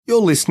You're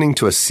listening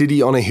to a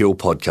City on a Hill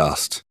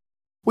podcast.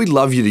 We'd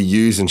love you to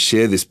use and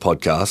share this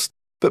podcast,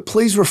 but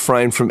please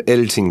refrain from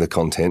editing the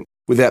content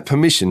without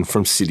permission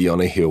from City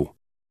on a Hill.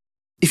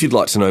 If you'd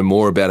like to know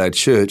more about our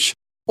church,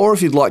 or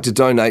if you'd like to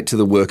donate to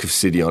the work of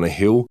City on a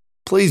Hill,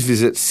 please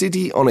visit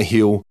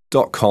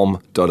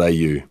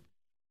cityonahill.com.au.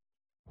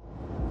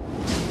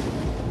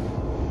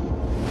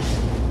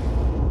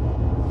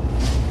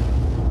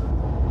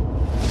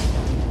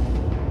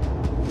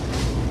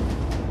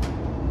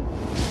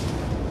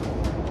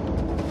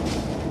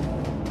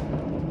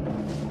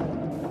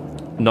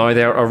 Now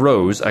there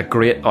arose a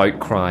great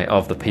outcry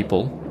of the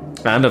people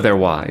and of their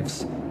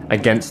wives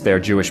against their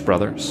Jewish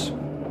brothers.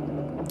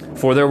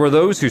 For there were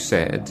those who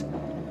said,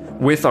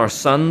 "With our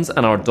sons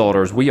and our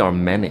daughters we are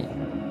many,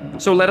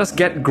 so let us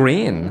get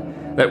grain,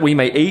 that we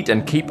may eat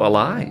and keep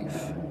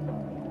alive."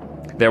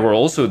 There were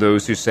also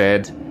those who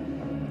said,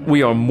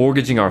 "We are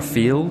mortgaging our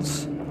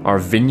fields, our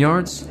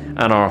vineyards,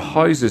 and our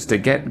houses to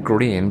get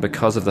grain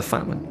because of the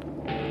famine."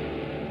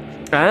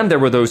 And there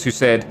were those who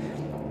said,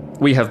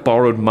 "We have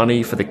borrowed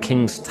money for the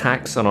king's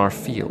tax on our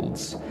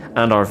fields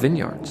and our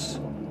vineyards.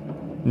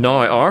 Now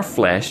our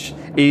flesh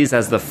is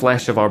as the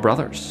flesh of our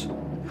brothers.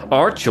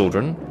 Our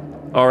children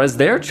are as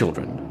their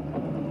children.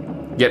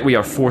 Yet we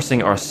are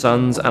forcing our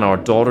sons and our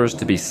daughters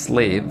to be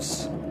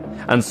slaves,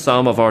 and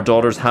some of our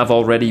daughters have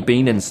already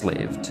been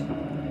enslaved.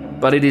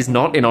 But it is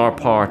not in our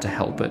power to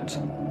help it,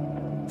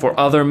 for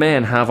other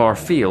men have our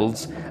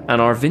fields and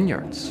our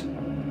vineyards."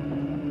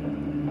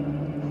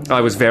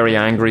 I was very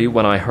angry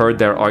when I heard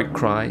their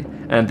outcry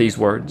and these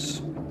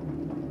words.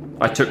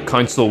 I took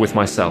counsel with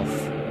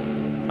myself,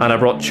 and I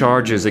brought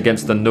charges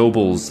against the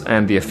nobles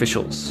and the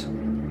officials.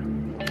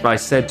 I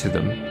said to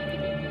them,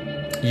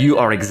 "You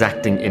are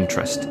exacting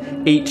interest,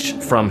 each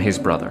from his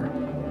brother."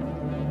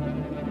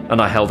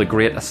 And I held a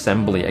great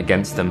assembly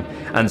against them,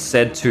 and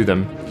said to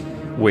them,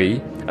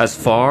 "We, as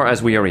far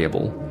as we are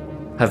able,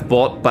 have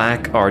bought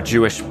back our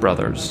Jewish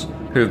brothers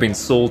who have been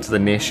sold to the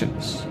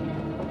nations.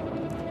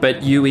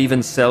 But you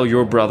even sell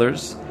your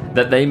brothers,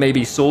 that they may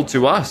be sold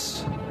to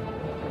us."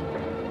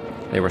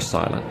 They were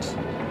silent,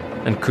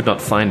 and could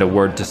not find a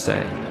word to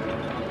say.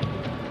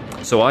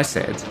 So I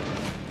said,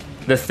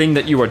 "The thing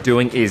that you are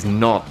doing is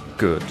not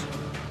good.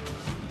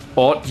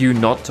 Ought you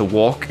not to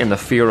walk in the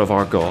fear of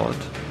our God,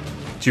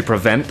 to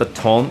prevent the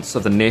taunts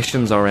of the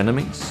nations our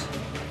enemies?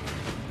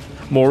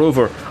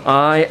 Moreover,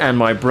 I and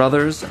my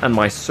brothers and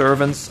my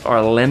servants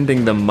are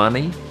lending them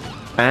money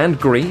and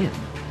grain.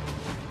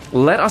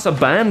 Let us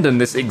abandon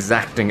this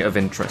exacting of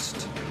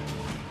interest.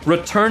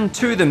 Return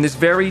to them this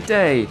very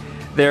day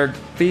their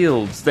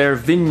fields, their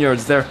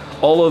vineyards, their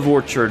olive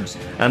orchards,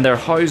 and their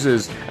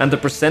houses, and the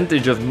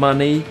percentage of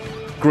money,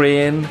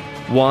 grain,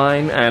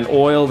 wine, and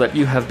oil that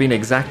you have been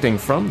exacting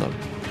from them."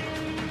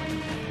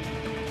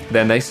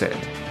 Then they said,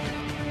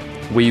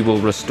 "We will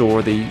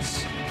restore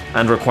these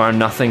and require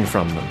nothing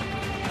from them.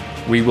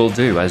 We will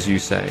do as you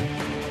say."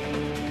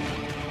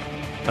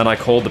 And I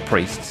called the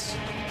priests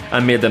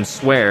and made them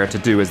swear to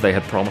do as they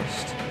had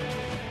promised.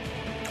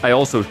 I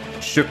also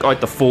shook out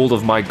the fold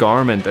of my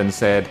garment and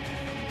said,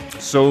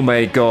 "So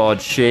may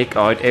God shake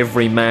out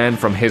every man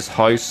from his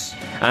house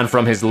and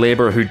from his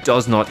labor who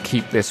does not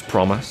keep this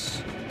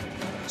promise.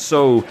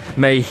 So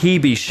may he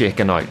be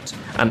shaken out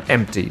and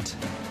emptied."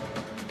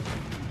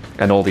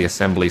 And all the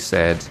assembly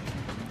said,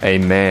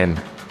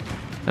 "Amen,"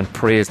 and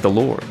praised the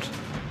Lord.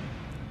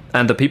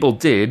 And the people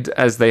did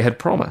as they had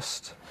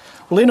promised.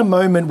 Well, in a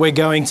moment we're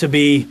going to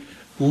be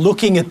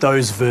looking at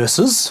those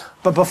verses,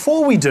 but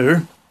before we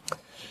do,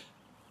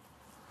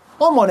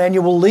 I'm on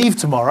annual leave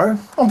tomorrow.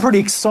 I'm pretty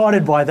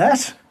excited by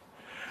that.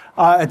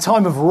 A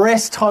time of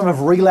rest, time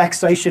of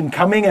relaxation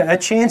coming, a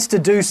chance to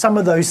do some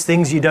of those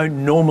things you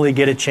don't normally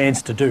get a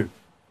chance to do.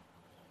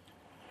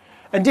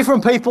 And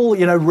different people,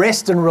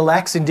 rest and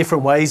relax in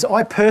different ways.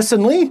 I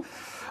personally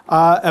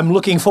am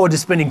looking forward to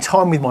spending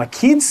time with my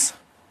kids,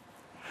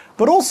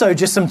 but also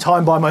just some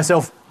time by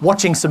myself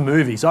watching some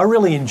movies. I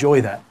really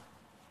enjoy that.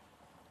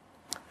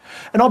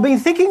 And I've been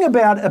thinking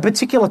about a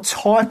particular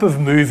type of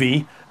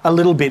movie a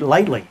little bit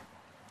lately.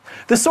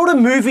 The sort of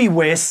movie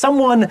where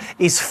someone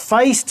is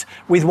faced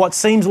with what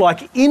seems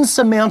like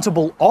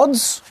insurmountable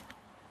odds,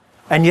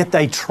 and yet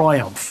they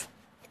triumph.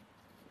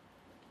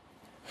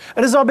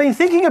 And as I've been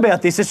thinking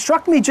about this, it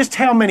struck me just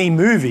how many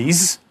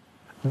movies,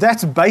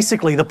 that's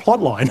basically the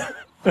plot line.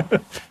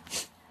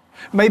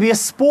 Maybe a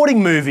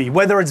sporting movie,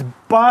 whether it's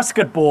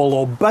basketball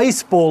or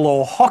baseball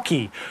or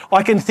hockey.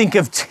 I can think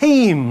of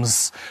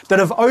teams that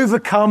have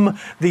overcome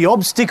the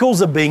obstacles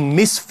of being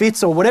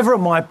misfits or whatever it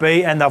might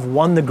be, and they've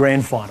won the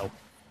grand final.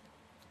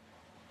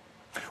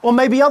 Or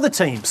maybe other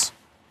teams.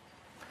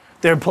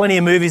 There are plenty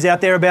of movies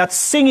out there about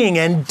singing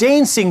and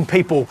dancing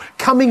people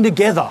coming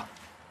together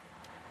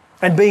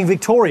and being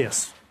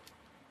victorious.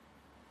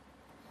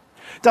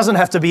 It doesn't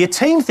have to be a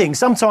team thing.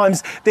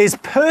 Sometimes there's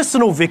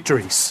personal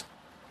victories,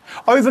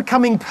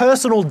 overcoming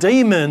personal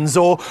demons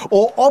or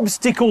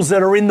obstacles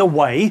that are in the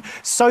way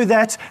so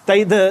that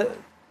the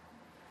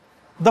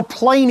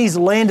plane is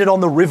landed on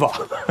the river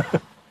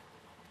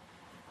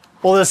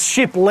or the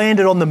ship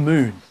landed on the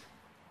moon.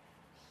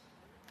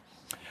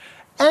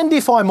 And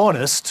if I'm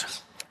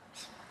honest,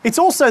 it's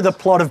also the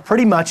plot of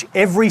pretty much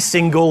every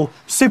single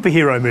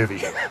superhero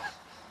movie.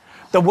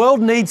 The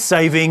world needs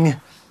saving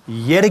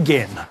yet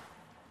again.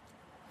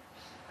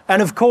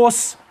 And of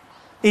course,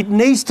 it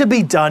needs to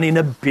be done in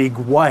a big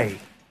way.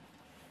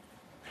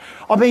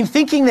 I've been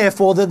thinking,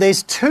 therefore, that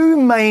there's two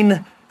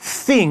main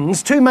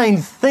themes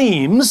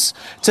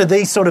to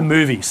these sort of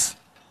movies.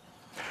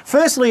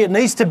 Firstly, it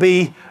needs to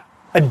be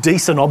a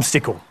decent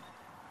obstacle,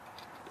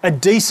 a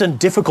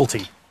decent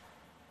difficulty.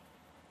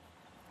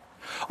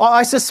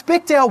 I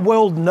suspect our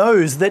world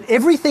knows that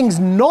everything's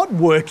not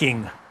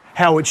working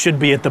how it should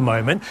be at the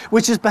moment,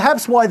 which is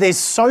perhaps why there's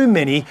so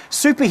many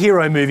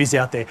superhero movies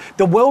out there.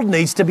 The world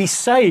needs to be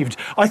saved.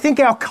 I think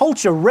our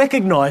culture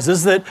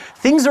recognises that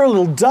things are a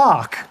little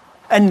dark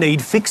and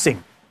need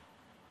fixing.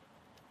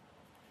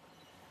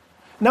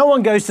 No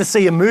one goes to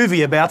see a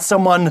movie about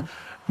someone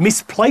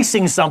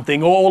misplacing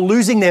something or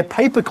losing their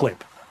paperclip.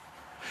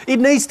 It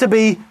needs to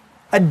be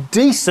a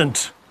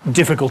decent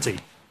difficulty.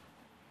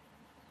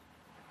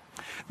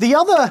 The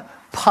other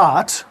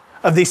part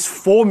of this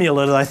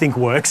formula that I think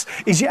works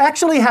is you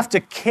actually have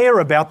to care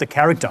about the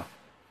character.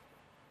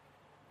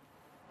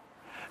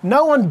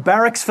 No one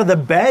barracks for the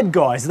bad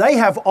guys. They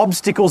have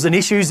obstacles and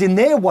issues in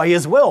their way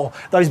as well,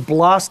 those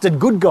blasted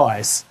good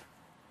guys.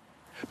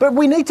 But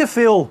we need to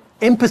feel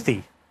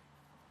empathy,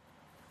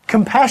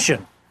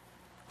 compassion,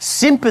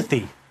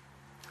 sympathy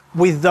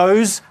with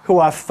those who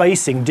are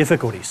facing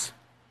difficulties.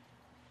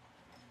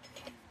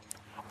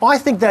 I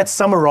think that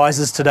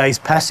summarises today's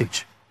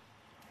passage.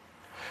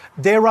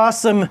 There are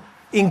some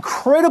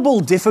incredible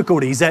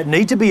difficulties that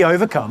need to be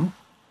overcome,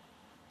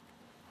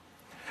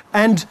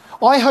 and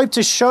I hope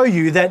to show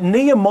you that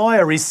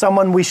Nehemiah is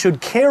someone we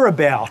should care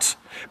about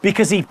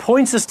because he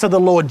points us to the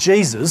Lord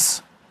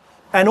Jesus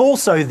and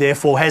also,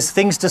 therefore, has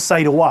things to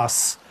say to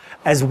us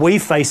as we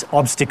face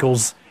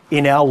obstacles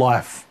in our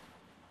life.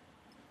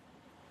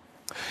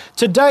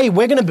 Today,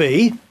 we're going to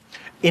be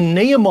in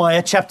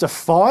Nehemiah chapter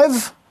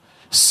 5,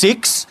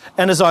 6,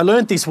 and as I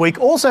learnt this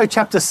week, also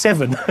chapter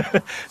 7.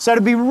 So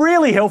it'd be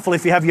really helpful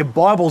if you have your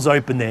Bibles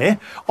open there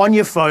on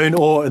your phone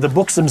or the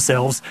books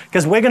themselves,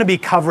 because we're going to be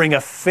covering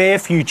a fair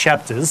few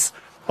chapters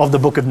of the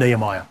book of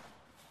Nehemiah.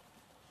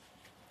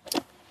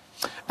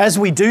 As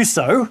we do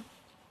so,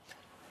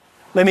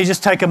 let me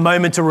just take a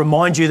moment to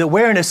remind you that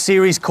we're in a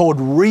series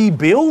called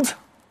Rebuild,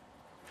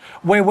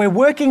 where we're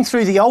working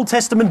through the Old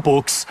Testament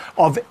books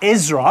of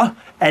Ezra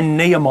and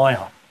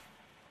Nehemiah.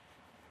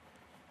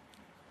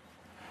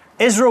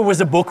 Ezra was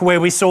a book where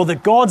we saw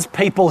that God's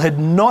people had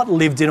not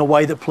lived in a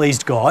way that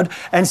pleased God,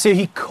 and so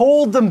he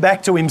called them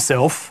back to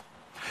himself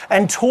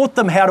and taught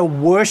them how to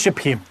worship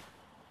him.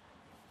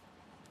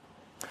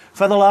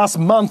 For the last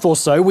month or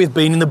so, we've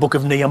been in the book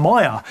of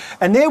Nehemiah,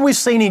 and there we've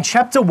seen in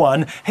chapter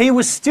 1, he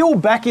was still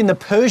back in the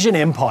Persian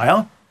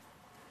Empire,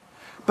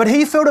 but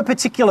he felt a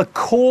particular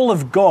call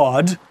of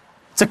God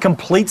to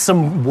complete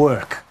some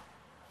work,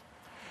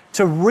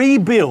 to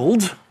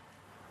rebuild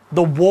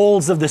the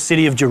walls of the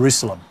city of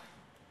Jerusalem.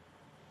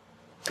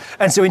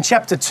 And so in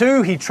chapter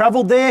 2, he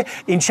travelled there.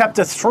 In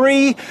chapter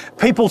 3,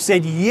 people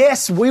said,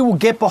 yes, we will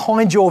get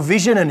behind your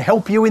vision and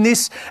help you in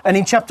this. And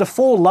in chapter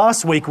 4,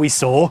 last week, we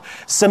saw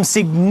some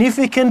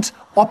significant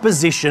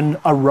opposition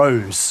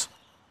arose.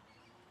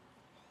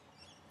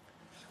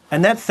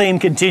 And that theme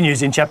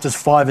continues in chapters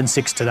 5 and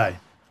 6 today.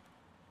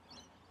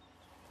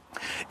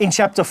 In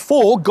chapter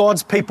 4,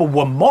 God's people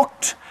were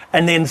mocked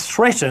and then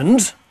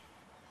threatened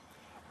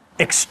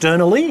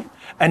externally.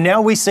 And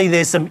now we see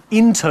there's some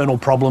internal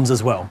problems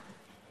as well.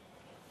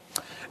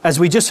 As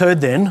we just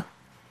heard then,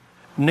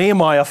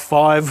 Nehemiah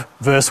 5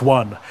 verse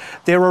 1,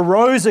 there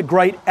arose a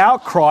great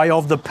outcry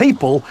of the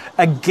people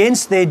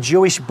against their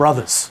Jewish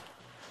brothers.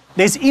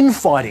 There's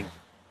infighting.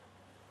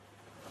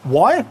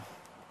 Why?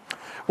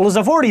 Well, as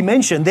I've already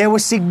mentioned, there were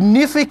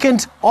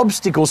significant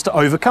obstacles to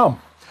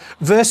overcome.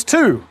 Verse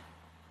 2,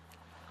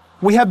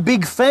 we have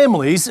big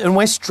families and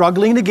we're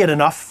struggling to get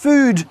enough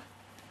food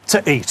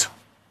to eat.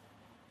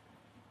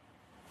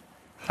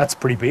 That's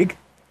pretty big.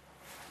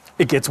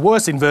 It gets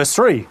worse in verse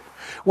 3.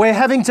 We're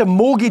having to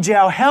mortgage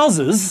our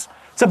houses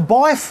to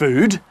buy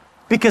food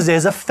because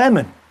there's a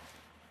famine.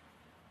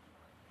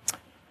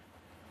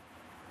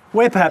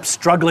 We're perhaps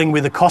struggling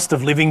with the cost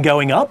of living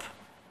going up.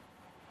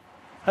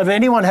 Have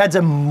anyone had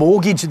to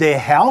mortgage their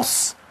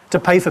house to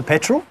pay for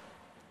petrol?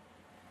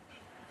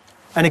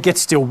 And it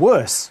gets still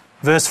worse.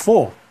 Verse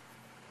 4.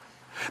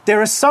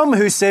 There are some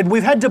who said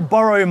we've had to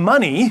borrow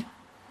money,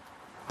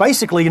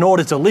 basically in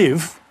order to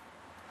live,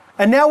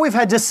 and now we've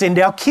had to send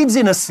our kids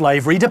into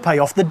slavery to pay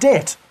off the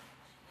debt.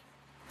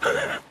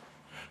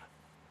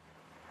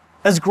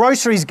 As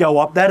groceries go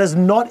up, that has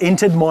not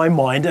entered my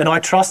mind, and I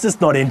trust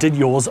it's not entered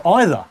yours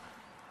either.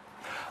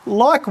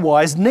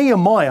 Likewise,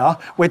 Nehemiah,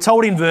 we're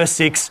told in verse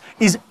 6,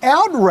 is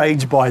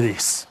outraged by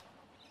this.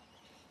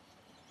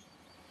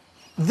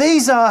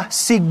 These are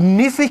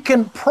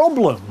significant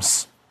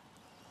problems.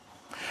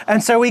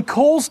 And so he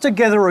calls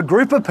together a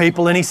group of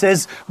people and he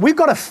says, we've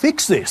got to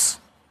fix this.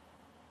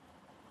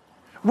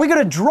 We've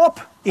got to drop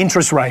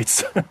interest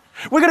rates.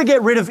 We're going to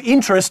get rid of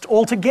interest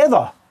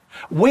altogether.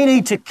 We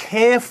need to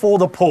care for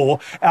the poor,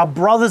 our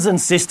brothers and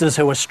sisters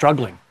who are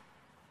struggling.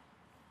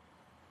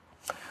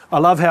 I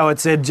love how it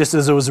said, just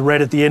as it was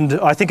read at the end,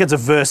 I think it's a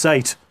verse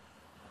 8,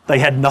 they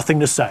had nothing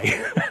to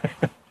say.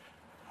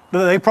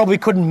 They probably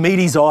couldn't meet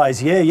his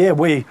eyes. Yeah,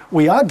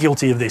 we are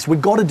guilty of this.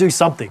 We've got to do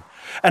something.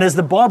 And as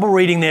the Bible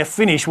reading there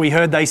finished, we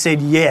heard they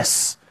said,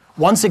 yes,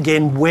 once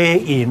again, we're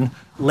in.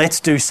 Let's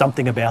do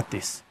something about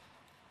this.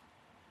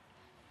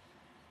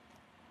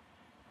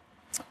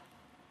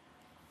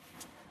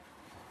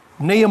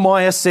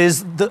 Nehemiah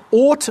says, that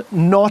ought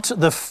not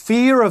the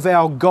fear of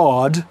our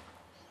God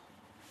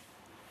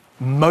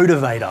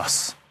motivate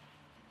us?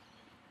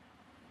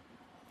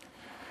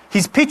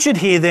 He's pictured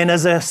here then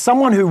as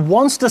someone who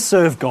wants to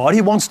serve God.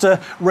 He wants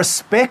to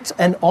respect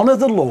and honour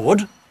the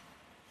Lord.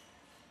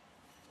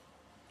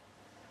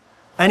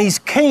 And he's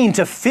keen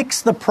to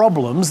fix the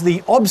problems,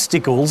 the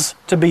obstacles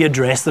to be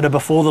addressed that are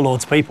before the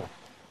Lord's people.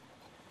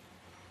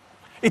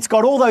 It's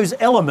got all those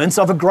elements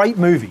of a great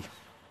movie.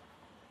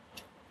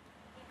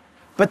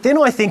 But then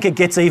I think it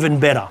gets even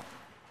better.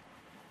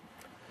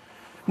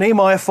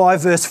 Nehemiah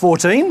 5 verse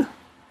 14,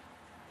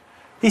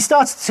 he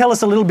starts to tell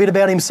us a little bit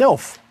about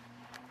himself.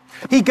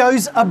 He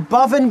goes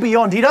above and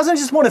beyond. He doesn't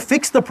just want to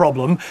fix the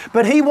problem,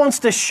 but he wants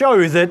to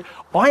show that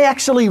I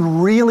actually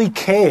really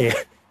care.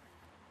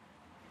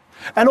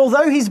 And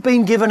although he's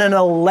been given an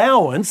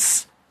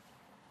allowance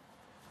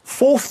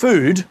for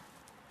food,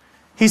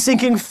 he's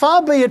thinking,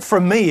 far be it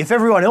from me, if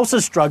everyone else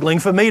is struggling,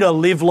 for me to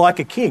live like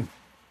a king.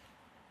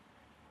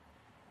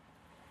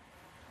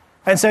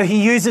 And so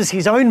he uses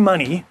his own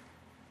money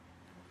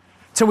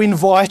to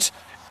invite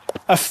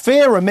a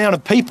fair amount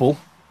of people.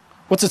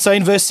 What's it say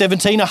in verse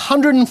 17?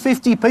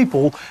 150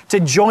 people to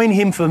join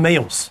him for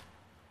meals.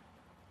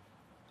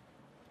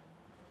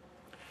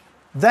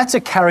 That's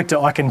a character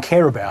I can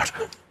care about.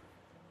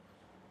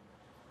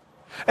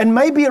 And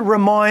maybe it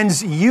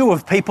reminds you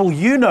of people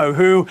you know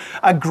who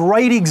are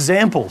great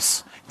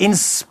examples,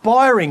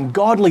 inspiring,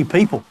 godly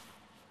people.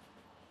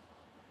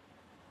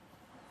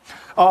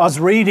 I was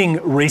reading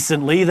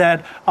recently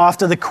that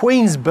after the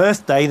Queen's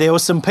birthday, there were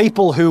some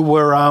people who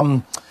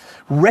were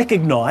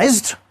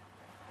recognised,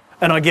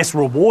 and I guess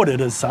rewarded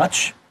as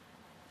such,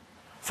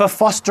 for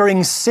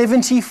fostering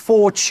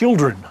 74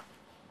 children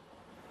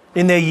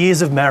in their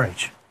years of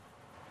marriage.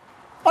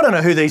 I don't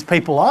know who these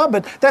people are,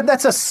 but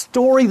that's a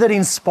story that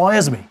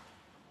inspires me.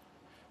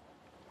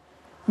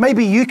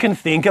 Maybe you can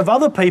think of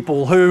other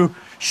people who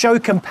show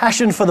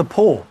compassion for the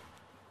poor,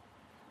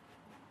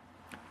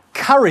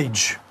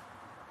 courage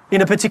in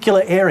a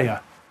particular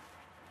area.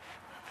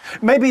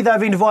 Maybe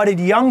they've invited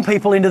young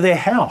people into their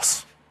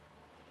house.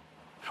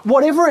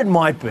 Whatever it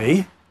might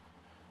be,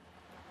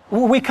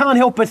 we can't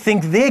help but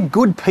think they're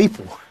good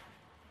people.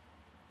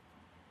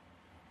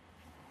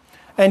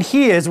 And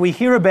here, as we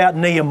hear about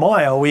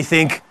Nehemiah, we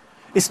think,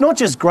 it's not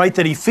just great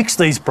that he fixed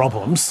these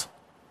problems,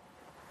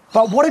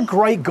 but what a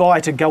great guy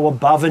to go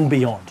above and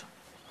beyond.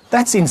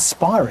 That's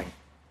inspiring.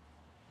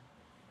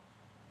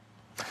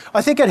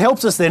 I think it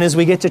helps us then as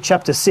we get to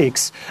chapter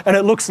 6, and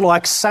it looks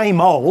like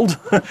same old,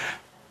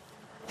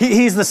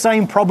 here's the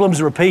same problems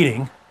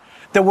repeating,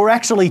 that we're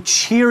actually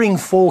cheering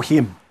for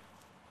him.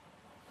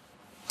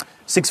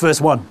 6 verse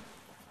 1.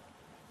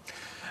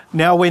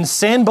 Now when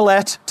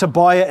Sanballat,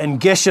 Tobiah and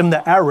Geshem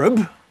the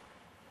Arab,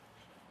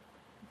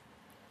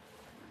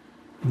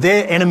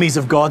 they're enemies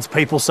of God's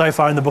people so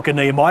far in the book of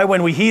Nehemiah.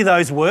 When we hear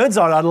those words,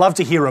 I'd love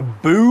to hear a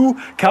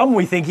boo come.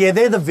 We think, yeah,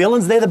 they're the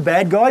villains, they're the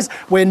bad guys.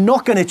 We're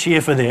not going to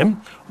cheer for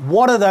them.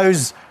 What are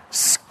those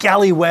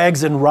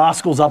scallywags and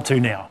rascals up to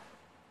now?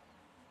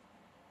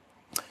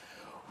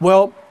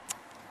 Well,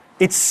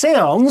 it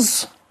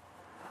sounds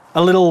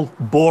a little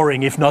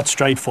boring, if not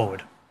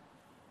straightforward.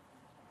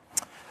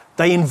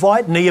 They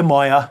invite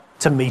Nehemiah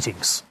to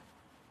meetings.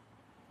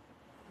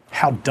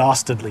 How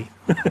dastardly.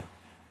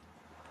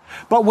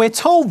 But we're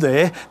told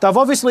there, they've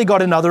obviously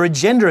got another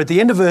agenda at the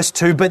end of verse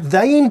 2, but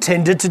they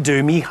intended to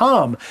do me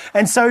harm.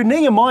 And so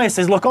Nehemiah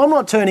says, look, I'm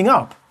not turning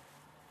up.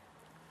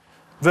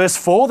 Verse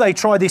 4, they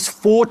try this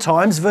 4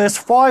 times. Verse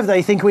 5,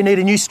 they think we need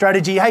a new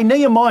strategy. Hey,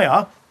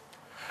 Nehemiah,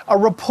 a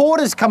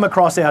reporter's come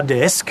across our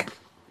desk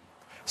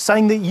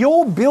saying that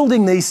you're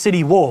building these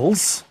city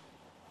walls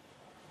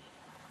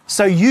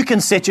so you can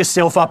set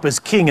yourself up as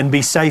king and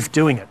be safe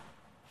doing it.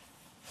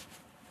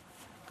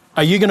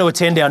 Are you going to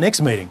attend our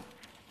next meeting?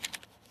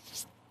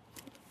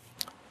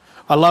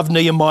 I love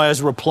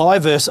Nehemiah's reply,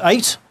 verse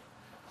 8.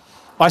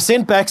 I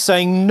sent back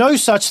saying, no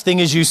such thing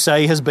as you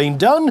say has been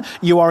done.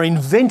 You are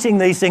inventing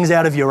these things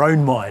out of your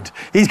own mind.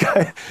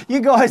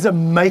 You guys are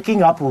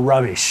making up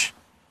rubbish.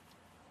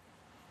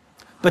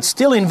 But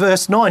still in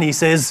verse 9 he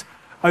says,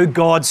 O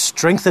God,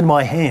 strengthen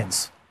my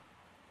hands.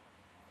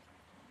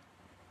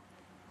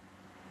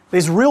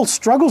 There's real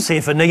struggles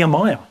here for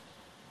Nehemiah.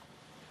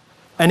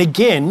 And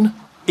again,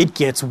 it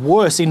gets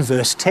worse in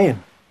verse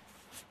 10.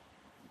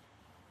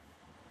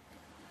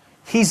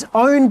 His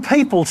own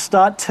people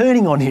start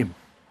turning on him.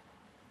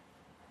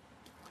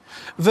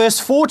 Verse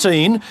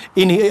 14,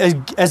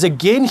 as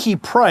again he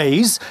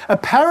prays,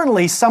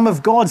 apparently some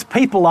of God's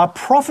people are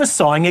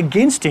prophesying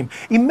against him.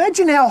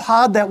 Imagine how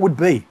hard that would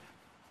be.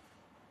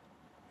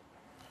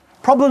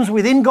 Problems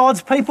within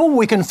God's people,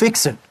 we can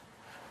fix it.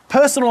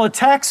 Personal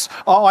attacks,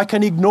 I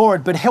can ignore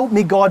it, but help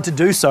me, God, to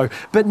do so.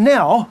 But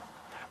now,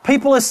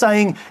 people are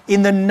saying,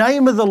 in the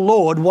name of the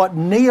Lord, what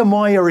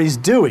Nehemiah is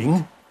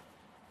doing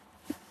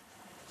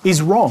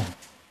is wrong.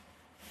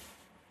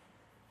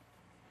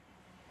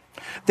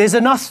 There's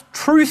enough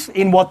truth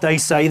in what they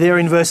say there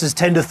in verses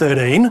 10 to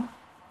 13,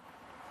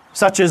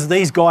 such as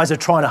these guys are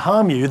trying to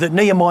harm you, that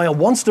Nehemiah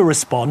wants to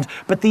respond,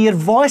 but the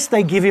advice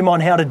they give him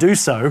on how to do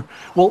so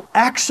will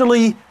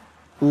actually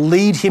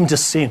lead him to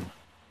sin.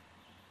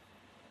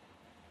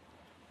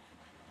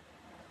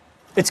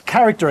 It's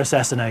character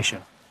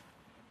assassination.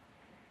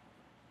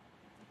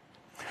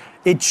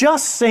 It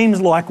just seems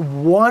like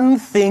one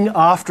thing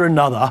after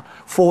another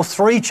for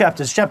 3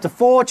 chapters. Chapter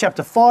 4,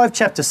 chapter 5,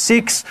 chapter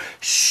 6.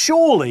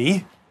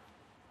 Surely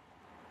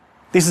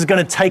this is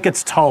going to take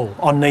its toll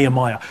on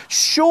Nehemiah.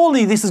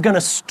 Surely this is going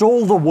to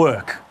stall the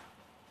work.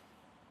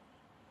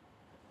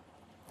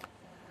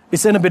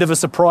 It's then a bit of a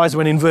surprise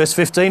when in verse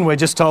 15 we're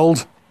just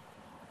told,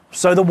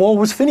 so the wall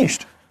was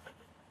finished.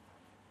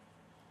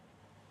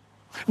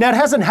 Now, it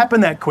hasn't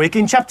happened that quick.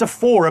 In chapter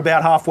 4,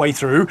 about halfway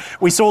through,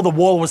 we saw the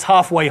wall was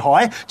halfway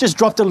high. Just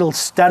dropped a little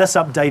status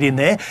update in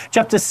there.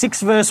 Chapter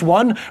 6, verse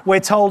 1, we're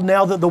told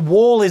now that the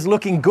wall is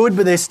looking good,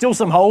 but there's still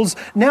some holes.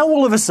 Now,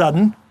 all of a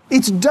sudden,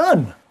 it's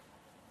done.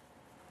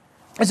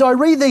 As I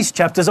read these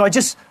chapters, I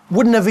just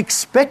wouldn't have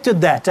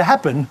expected that to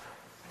happen.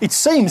 It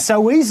seems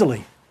so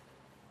easily.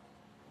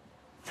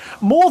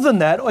 More than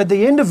that, at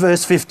the end of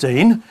verse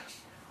 15,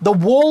 the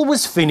wall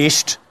was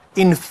finished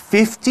in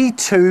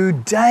 52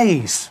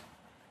 days.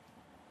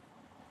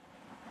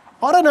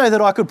 I don't know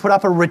that I could put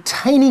up a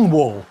retaining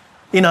wall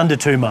in under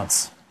 2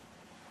 months.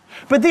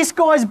 But this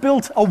guy's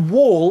built a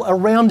wall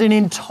around an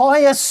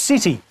entire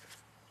city.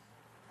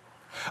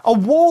 A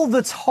wall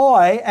that's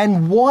high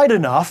and wide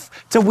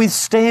enough to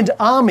withstand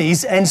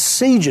armies and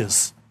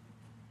sieges.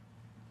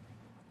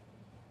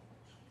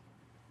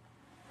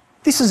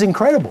 This is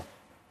incredible.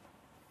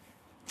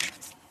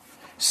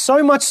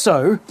 So much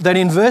so that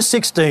in verse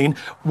 16,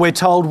 we're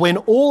told, when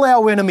all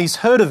our enemies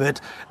heard of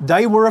it,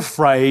 they were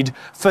afraid,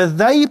 for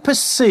they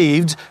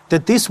perceived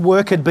that this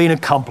work had been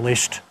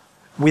accomplished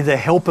with the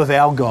help of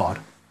our God.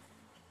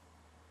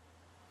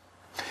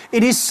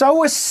 It is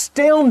so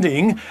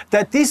astounding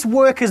that this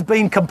work has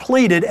been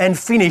completed and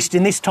finished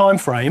in this time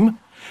frame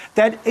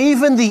that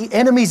even the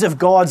enemies of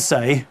God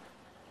say,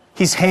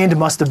 his hand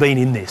must have been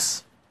in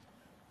this.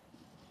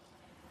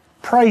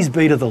 Praise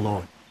be to the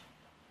Lord.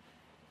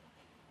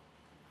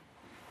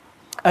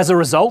 As a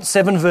result,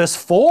 7 verse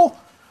 4,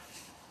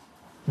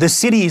 the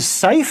city is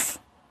safe.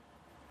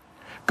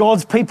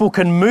 God's people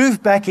can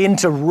move back in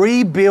to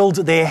rebuild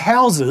their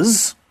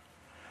houses.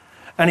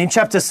 And in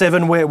chapter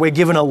 7, we're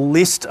given a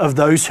list of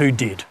those who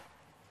did.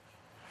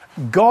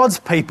 God's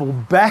people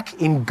back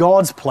in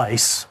God's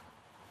place,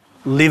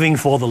 living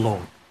for the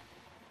Lord.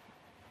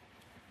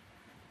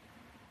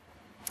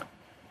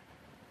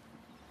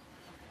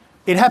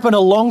 It happened a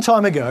long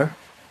time ago.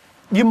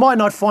 You might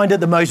not find it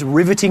the most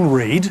riveting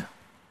read,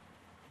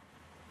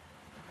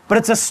 but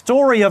it's a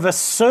story of a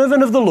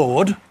servant of the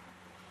Lord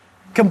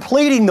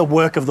completing the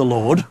work of the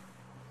Lord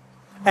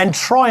and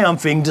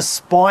triumphing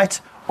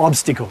despite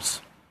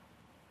obstacles.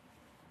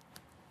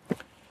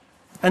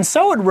 And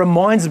so it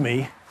reminds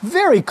me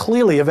very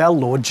clearly of our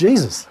Lord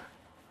Jesus,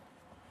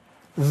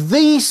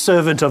 the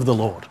servant of the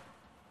Lord.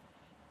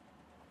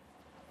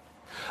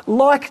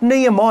 Like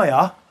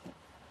Nehemiah,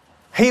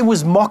 he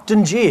was mocked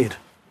and jeered.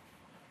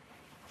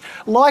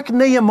 Like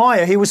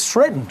Nehemiah, he was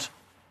threatened.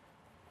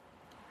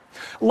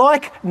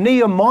 Like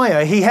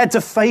Nehemiah, he had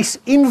to face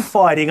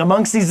infighting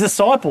amongst his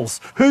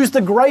disciples. Who's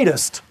the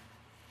greatest?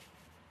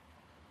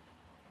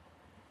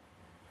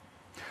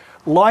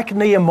 Like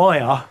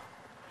Nehemiah,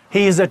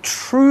 he is a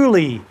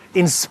truly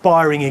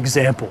inspiring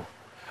example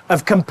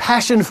of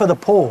compassion for the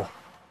poor,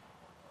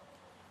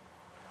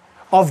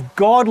 of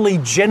godly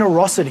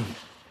generosity.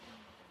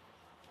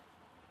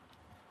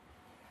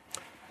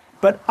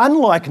 But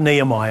unlike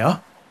Nehemiah,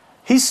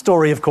 his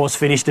story, of course,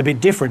 finished a bit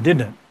different,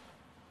 didn't it?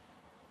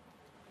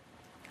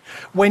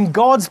 When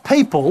God's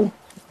people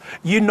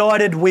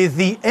united with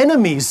the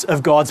enemies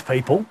of God's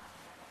people,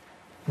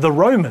 the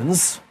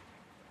Romans,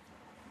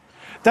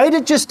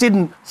 they just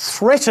didn't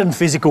threaten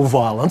physical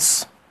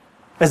violence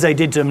as they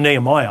did to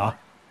Nehemiah.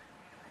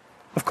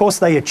 Of course,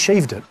 they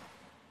achieved it.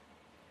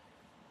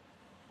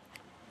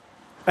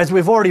 As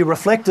we've already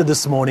reflected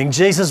this morning,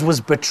 Jesus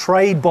was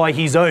betrayed by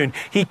his own.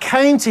 He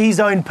came to his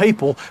own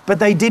people, but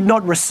they did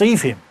not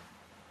receive him.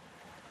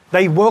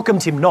 They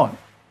welcomed him not.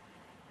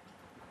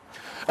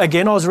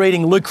 Again, I was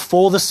reading Luke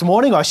 4 this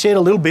morning. I shared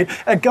a little bit.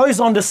 It goes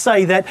on to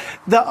say that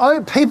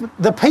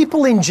the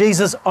people in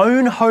Jesus'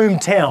 own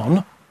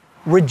hometown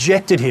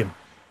rejected him.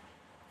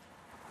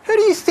 Who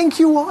do you think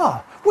you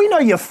are? We know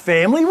your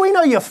family. We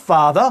know your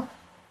father.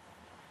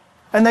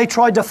 And they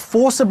tried to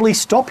forcibly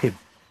stop him.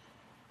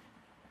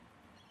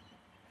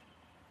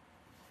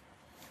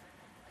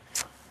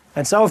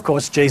 And so, of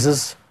course,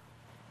 Jesus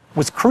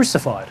was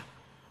crucified.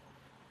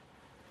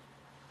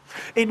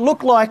 It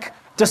looked like,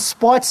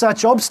 despite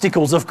such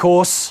obstacles, of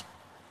course,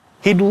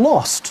 he'd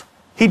lost,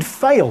 he'd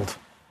failed.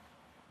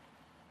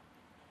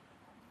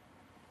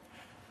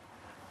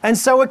 And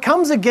so it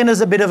comes again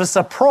as a bit of a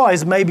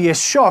surprise, maybe a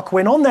shock,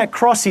 when on that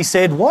cross he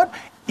said, what?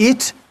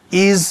 It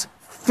is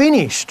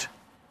finished.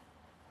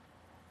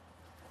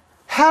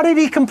 How did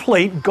he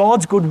complete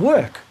God's good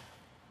work?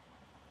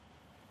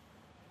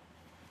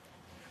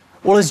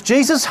 Well, as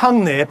Jesus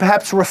hung there,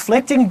 perhaps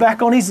reflecting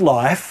back on his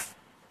life,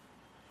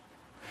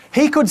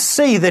 he could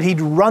see that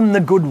he'd run the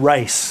good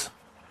race,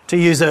 to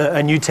use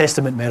a New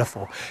Testament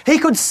metaphor. He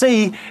could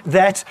see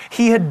that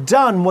he had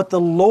done what the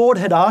Lord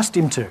had asked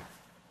him to.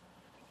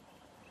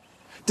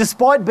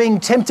 Despite being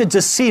tempted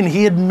to sin,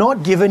 he had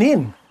not given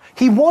in.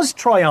 He was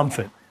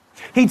triumphant.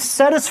 He'd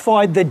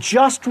satisfied the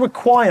just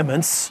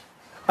requirements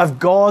of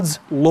God's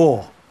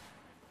law.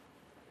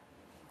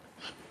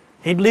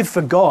 He'd lived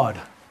for God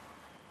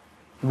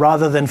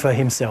rather than for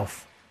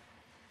himself.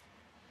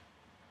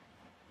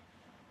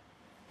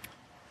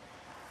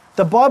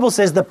 The Bible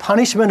says the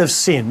punishment of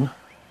sin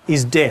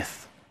is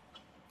death.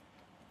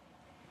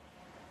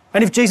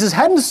 And if Jesus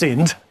hadn't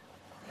sinned,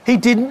 he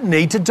didn't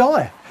need to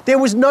die. There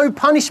was no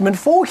punishment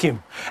for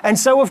him. And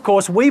so, of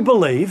course, we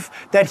believe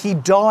that he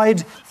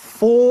died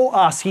for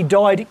us. He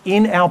died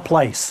in our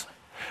place.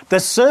 The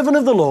servant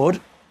of the Lord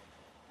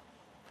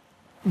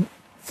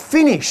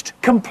finished,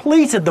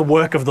 completed the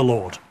work of the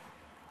Lord.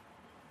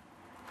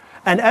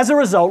 And as a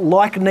result,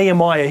 like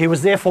Nehemiah, he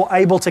was therefore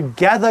able to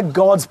gather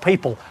God's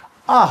people,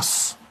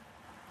 us,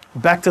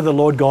 back to the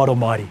Lord God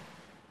Almighty.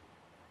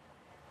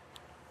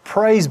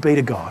 Praise be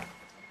to God.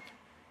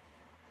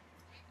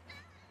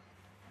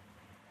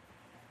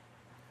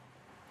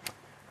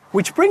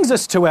 Which brings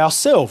us to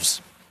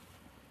ourselves.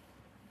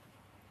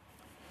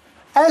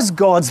 As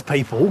God's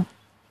people,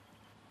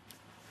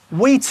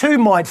 we too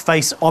might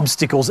face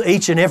obstacles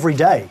each and every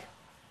day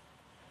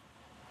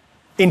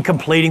in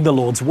completing the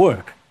Lord's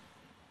work.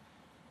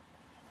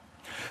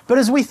 But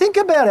as we think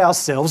about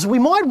ourselves, we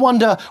might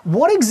wonder,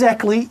 what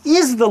exactly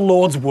is the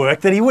Lord's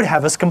work that he would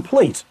have us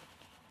complete?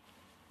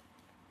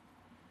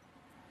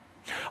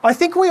 I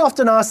think we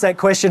often ask that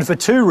question for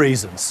two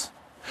reasons.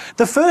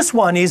 The first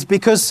one is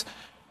because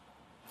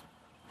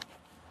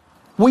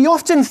we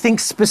often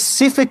think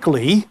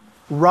specifically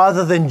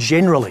rather than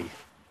generally.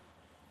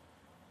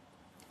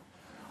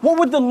 What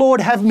would the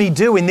Lord have me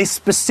do in this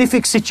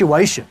specific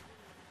situation?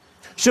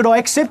 Should I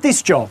accept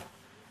this job?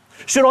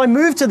 Should I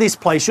move to this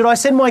place? Should I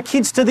send my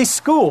kids to this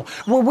school?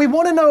 Well, we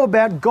want to know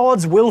about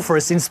God's will for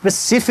us in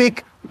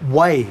specific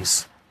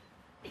ways.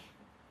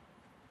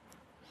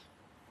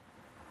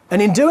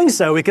 And in doing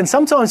so, we can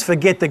sometimes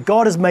forget that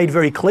God has made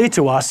very clear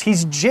to us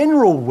his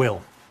general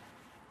will.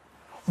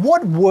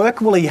 What work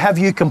will he have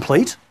you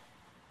complete?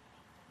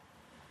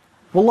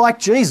 Well, like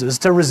Jesus,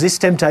 to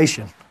resist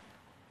temptation.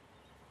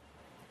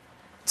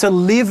 To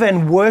live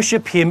and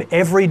worship him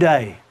every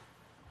day.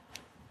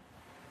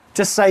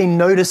 To say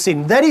no to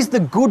sin. That is the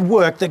good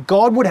work that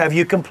God would have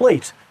you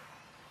complete.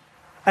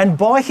 And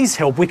by his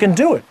help, we can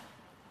do it.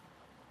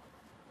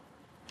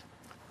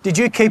 Did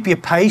you keep your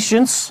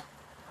patience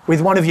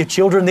with one of your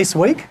children this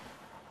week?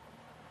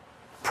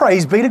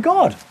 Praise be to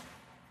God.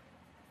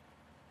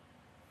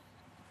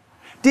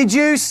 Did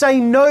you say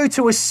no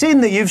to a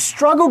sin that you've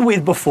struggled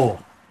with before?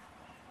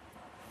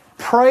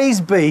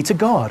 Praise be to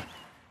God.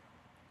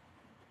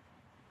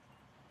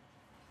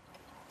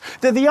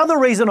 The other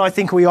reason I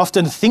think we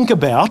often think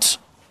about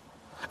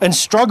and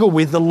struggle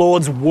with the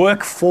Lord's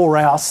work for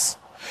us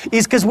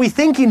is because we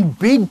think in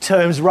big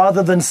terms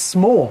rather than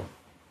small.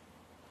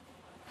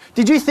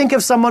 Did you think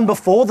of someone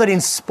before that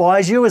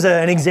inspires you as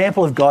an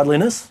example of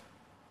godliness?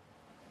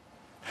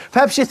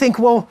 Perhaps you think,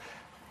 well,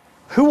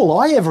 who will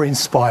I ever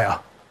inspire?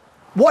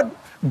 What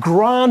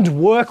grand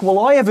work will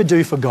I ever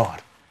do for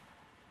God?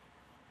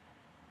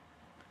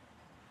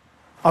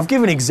 I've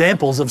given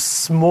examples of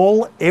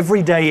small,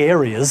 everyday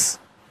areas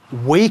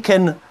we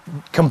can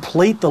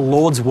complete the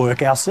Lord's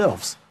work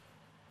ourselves.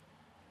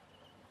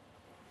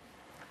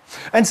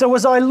 And so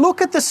as I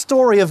look at the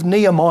story of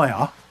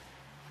Nehemiah,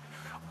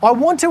 I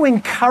want to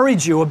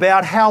encourage you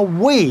about how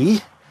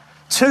we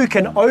too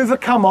can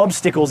overcome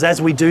obstacles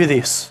as we do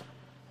this.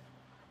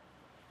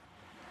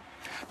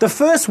 The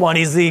first one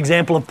is the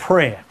example of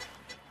prayer.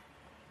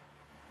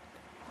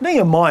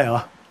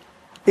 Nehemiah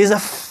is a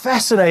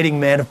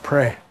fascinating man of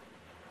prayer.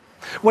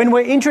 When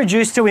we're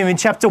introduced to him in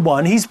chapter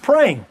 1, he's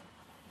praying.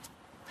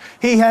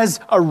 He has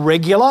a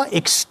regular,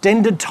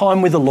 extended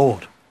time with the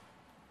Lord.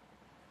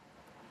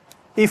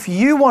 If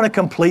you want to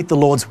complete the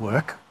Lord's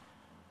work,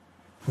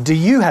 do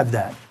you have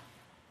that?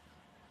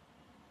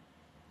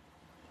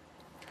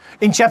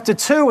 In chapter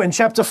 2 and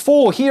chapter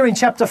 4, here in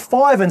chapter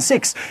 5 and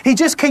 6, he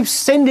just keeps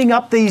sending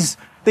up these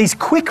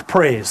quick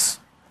prayers.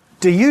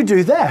 Do you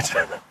do that?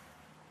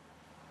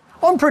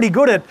 I'm pretty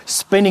good at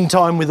spending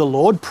time with the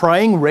Lord,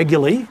 praying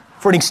regularly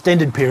for an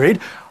extended period.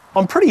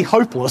 I'm pretty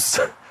hopeless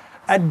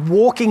at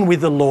walking with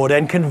the Lord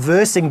and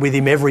conversing with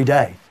him every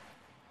day.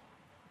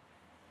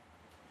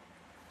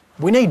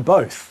 We need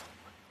both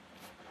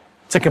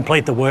to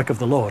complete the work of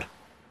the Lord.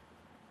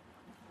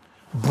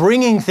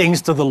 Bringing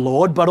things to the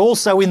Lord, but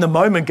also in the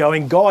moment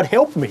going, God,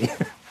 help me.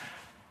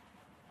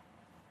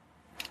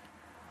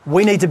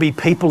 We need to be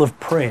people of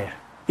prayer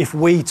if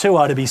we too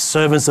are to be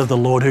servants of the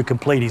Lord who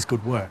complete his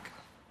good work.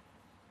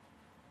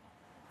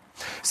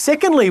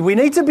 Secondly, we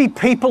need to be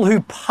people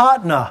who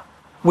partner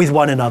with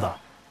one another.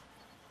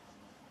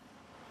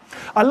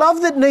 I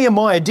love that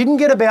Nehemiah didn't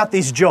get about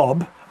this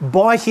job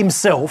by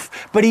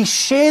himself, but he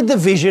shared the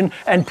vision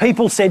and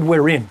people said,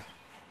 we're in.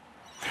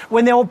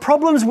 When there were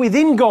problems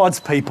within God's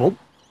people,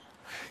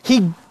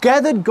 he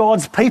gathered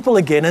God's people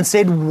again and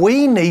said,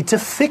 we need to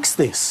fix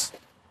this.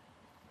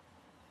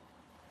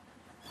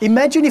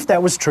 Imagine if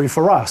that was true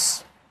for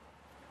us,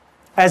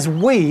 as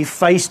we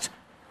faced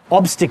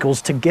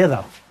obstacles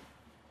together.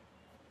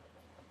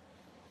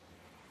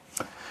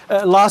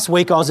 Last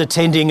week I was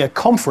attending a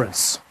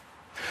conference,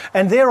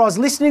 and there I was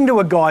listening to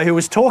a guy who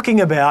was talking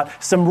about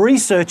some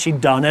research he'd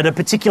done at a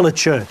particular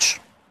church.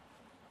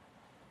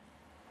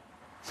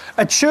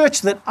 A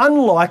church that,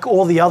 unlike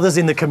all the others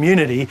in the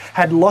community,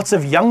 had lots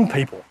of young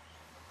people.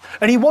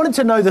 And he wanted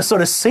to know the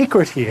sort of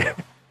secret here.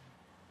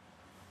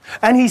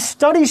 And his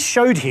studies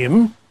showed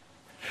him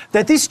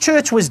that this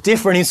church was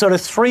different in sort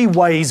of three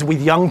ways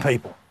with young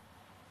people.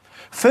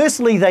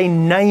 Firstly, they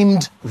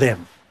named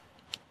them.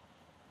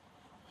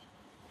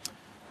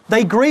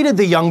 They greeted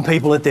the young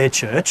people at their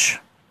church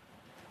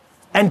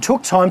and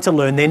took time to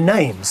learn their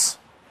names.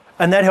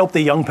 And that helped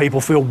the young people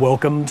feel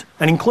welcomed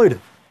and included.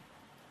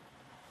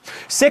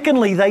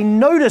 Secondly, they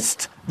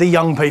noticed the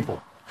young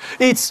people.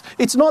 It's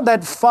not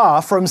that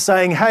far from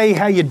saying, hey,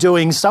 how you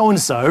doing,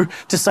 so-and-so,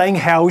 to saying,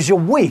 how was your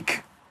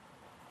week?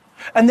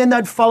 And then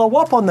they'd follow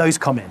up on those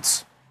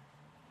comments,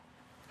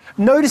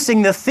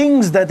 noticing the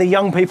things that the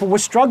young people were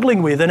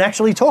struggling with and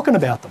actually talking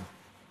about them.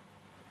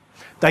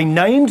 They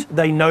named,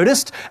 they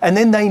noticed, and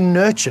then they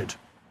nurtured.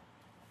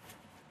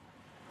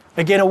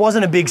 Again, it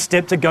wasn't a big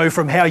step to go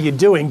from how you're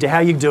doing to how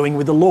you're doing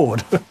with the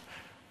Lord.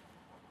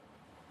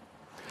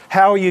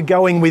 How are you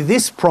going with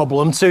this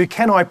problem to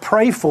can I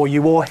pray for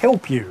you or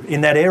help you in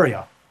that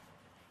area?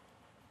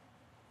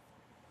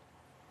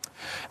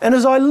 And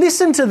as I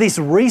listened to this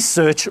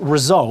research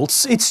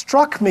results, it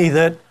struck me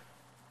that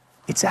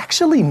it's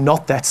actually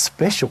not that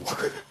special.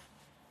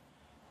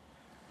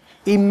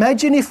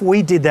 Imagine if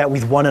we did that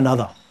with one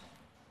another.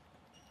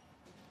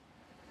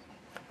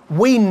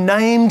 We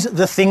named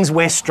the things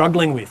we're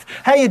struggling with.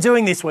 How are you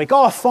doing this week?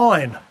 Oh,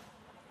 fine.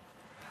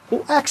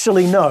 Well,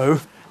 actually, no.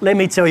 Let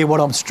me tell you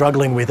what I'm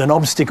struggling with, an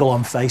obstacle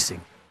I'm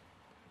facing.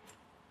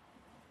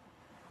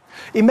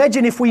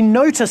 Imagine if we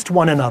noticed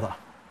one another.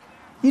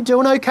 You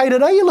doing okay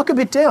today? You look a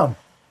bit down.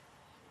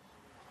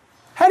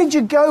 How did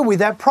you go with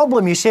that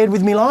problem you shared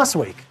with me last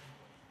week?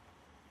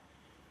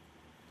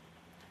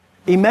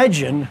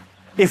 Imagine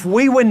if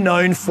we were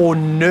known for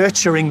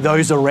nurturing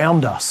those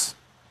around us.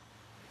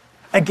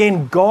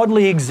 Again,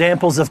 godly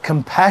examples of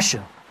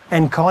compassion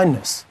and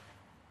kindness.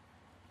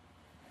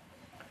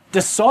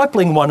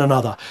 Discipling one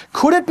another.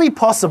 Could it be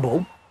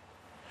possible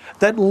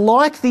that,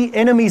 like the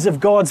enemies of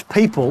God's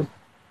people,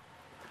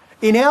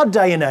 in our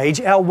day and age,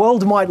 our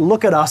world might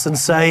look at us and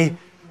say,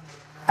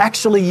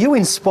 actually, you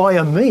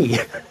inspire me.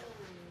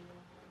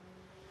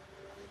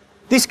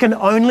 This can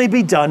only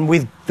be done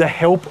with the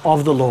help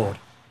of the Lord.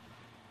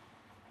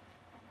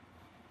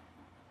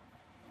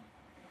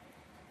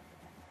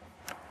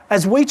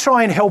 As we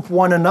try and help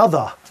one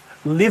another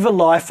live a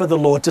life for the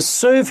Lord, to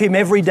serve him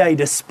every day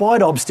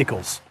despite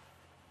obstacles,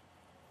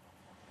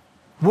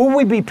 will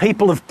we be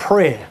people of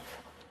prayer?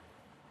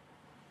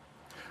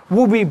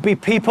 Will we be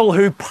people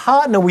who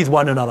partner with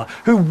one another,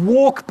 who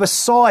walk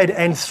beside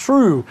and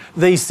through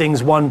these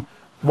things one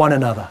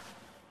another?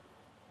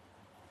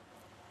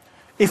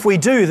 If we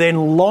do,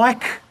 then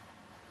like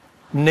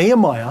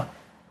Nehemiah,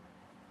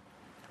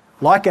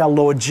 like our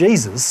Lord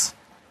Jesus,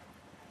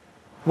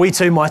 we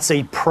too might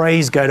see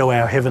praise go to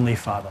our Heavenly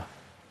Father.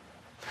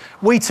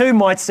 We too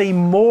might see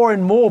more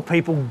and more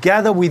people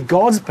gather with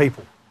God's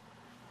people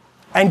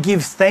and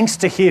give thanks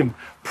to him,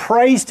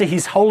 praise to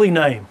his holy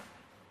name,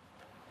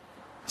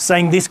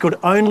 saying this could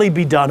only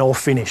be done or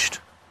finished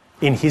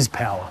in his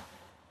power.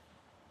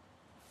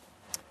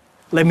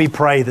 Let me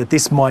pray that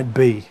this might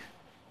be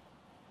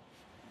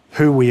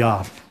who we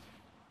are.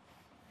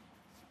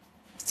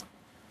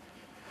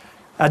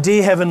 Our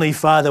dear Heavenly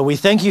Father, we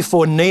thank you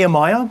for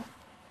Nehemiah,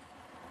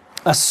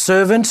 a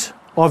servant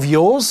of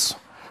yours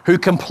who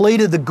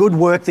completed the good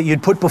work that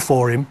you'd put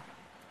before him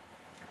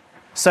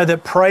so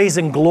that praise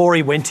and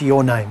glory went to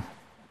your name.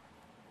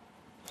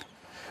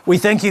 We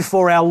thank you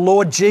for our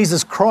Lord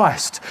Jesus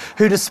Christ,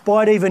 who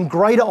despite even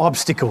greater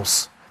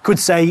obstacles could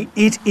say,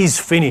 it is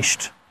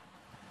finished.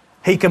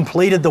 He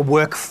completed the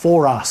work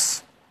for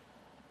us.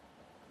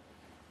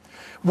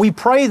 We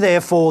pray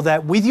therefore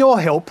that with your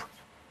help,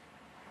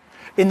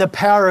 in the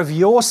power of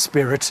your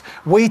Spirit,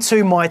 we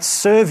too might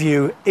serve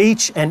you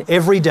each and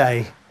every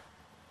day,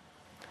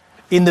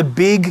 in the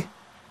big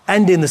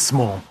and in the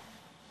small,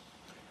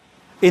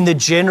 in the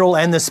general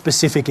and the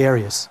specific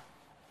areas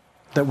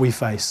that we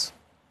face.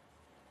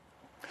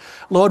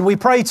 Lord, we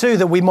pray too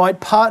that we might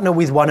partner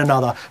with one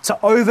another to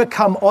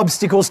overcome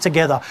obstacles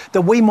together,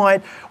 that we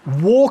might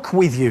walk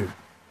with you,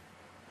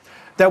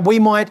 that we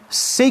might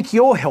seek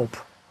your help,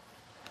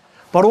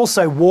 but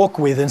also walk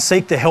with and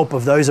seek the help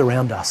of those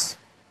around us.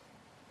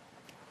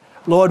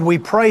 Lord, we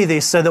pray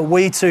this so that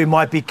we too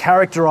might be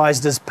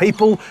characterized as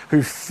people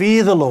who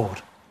fear the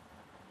Lord,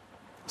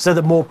 so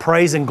that more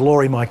praise and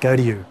glory might go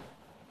to you.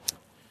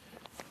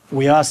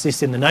 We ask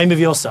this in the name of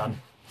your Son.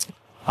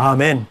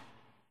 Amen.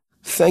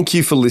 Thank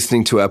you for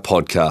listening to our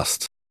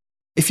podcast.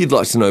 If you'd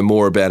like to know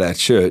more about our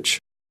church,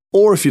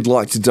 or if you'd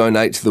like to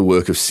donate to the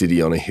work of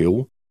City on a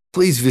Hill,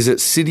 please visit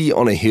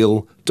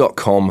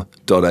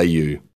cityonahill.com.au.